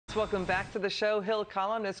Welcome back to the show. Hill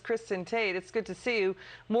columnist Kristin Tate. It's good to see you.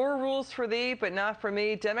 More rules for thee, but not for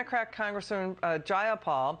me. Democrat Congresswoman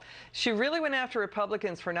Jayapal, she really went after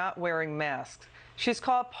Republicans for not wearing masks. She's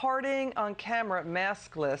caught partying on camera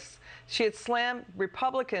maskless. She had slammed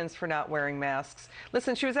Republicans for not wearing masks.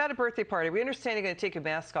 Listen, she was at a birthday party. We understand you're going to take your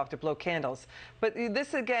mask off to blow candles. But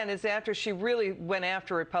this, again, is after she really went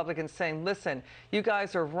after Republicans saying, listen, you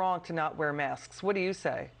guys are wrong to not wear masks. What do you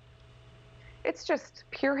say? It's just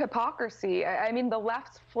pure hypocrisy. I mean, the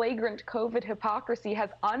left's flagrant COVID hypocrisy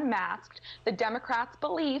has unmasked the Democrats'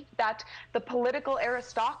 belief that the political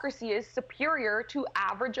aristocracy is superior to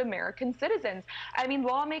average American citizens. I mean,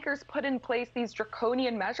 lawmakers put in place these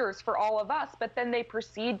draconian measures for all of us, but then they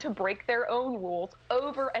proceed to break their own rules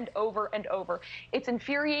over and over and over. It's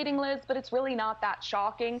infuriating, Liz, but it's really not that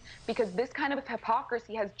shocking because this kind of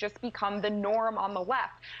hypocrisy has just become the norm on the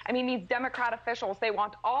left. I mean, these Democrat officials, they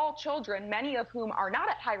want all children, many of whom are not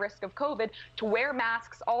at high risk of COVID, to wear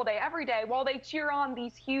masks all day, every day, while they cheer on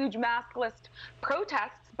these huge maskless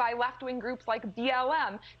protests by left-wing groups like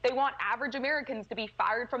BLM. They want average Americans to be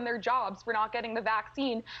fired from their jobs for not getting the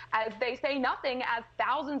vaccine, as they say nothing as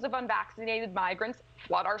thousands of unvaccinated migrants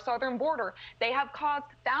flood our southern border. They have caused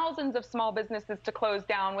thousands of small businesses to close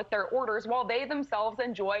down with their orders while they themselves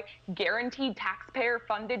enjoy guaranteed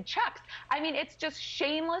taxpayer-funded checks. I mean, it's just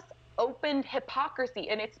shameless, open hypocrisy,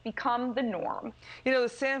 and it's become the norm. You know, the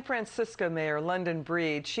San Francisco mayor, London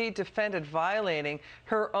Breed, she defended violating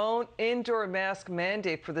her own indoor mask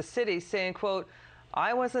mandate for the city, saying, quote,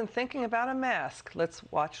 I wasn't thinking about a mask. Let's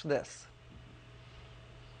watch this.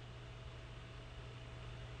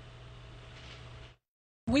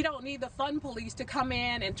 We don't need the fun police to come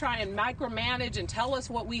in and try and micromanage and tell us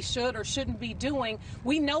what we should or shouldn't be doing.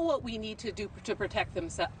 We know what we need to do to protect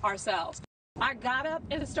ourselves. I got up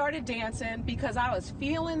and started dancing because I was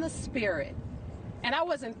feeling the spirit, and I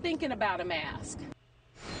wasn't thinking about a mask.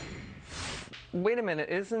 Wait a minute,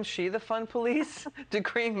 isn't she the fun police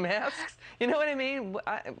decreeing masks? You know what I mean?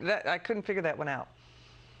 I couldn't figure that one out.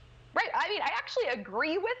 Right. I mean, I actually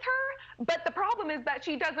agree with her, but the problem is that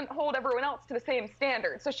she doesn't hold everyone else to the same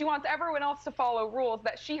standard. So she wants everyone else to follow rules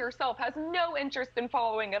that she herself has no interest in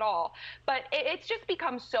following at all. But it's just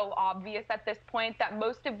become so obvious at this point that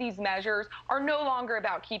most of these measures are no longer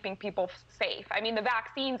about keeping people safe. I mean, the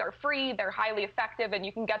vaccines are free, they're highly effective, and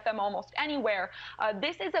you can get them almost anywhere.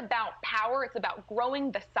 This is about power. It's about growing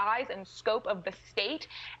the size and scope of the state.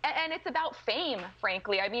 And it's about fame,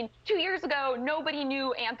 frankly. I mean, 2 years ago, nobody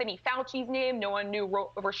knew Anthony Fauci's name. No one knew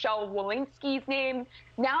Rochelle Walensky's name.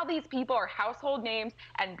 Now these people are household names,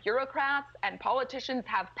 and bureaucrats and politicians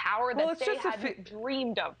have power that they hadn't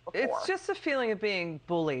dreamed of before. It's just a feeling of being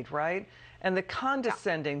bullied, right? And the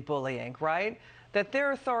condescending bullying, right? That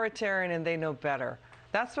they're authoritarian and they know better.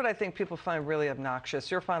 That's what I think people find really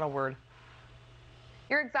obnoxious. Your final word.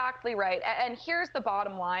 You're exactly right. And here's the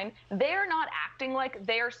bottom line. They're not acting like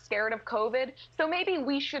they're scared of COVID. So maybe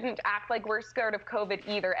we shouldn't act like we're scared of COVID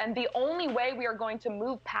either. And the only way we are going to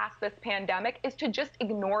move past this pandemic is to just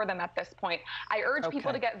ignore them at this point. I urge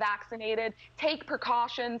people to get vaccinated, take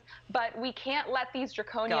precautions, but we can't let these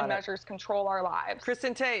draconian measures control our lives.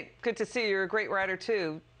 Kristin Tate, good to see you. You're a great writer,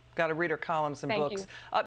 too. Got to read her columns and books.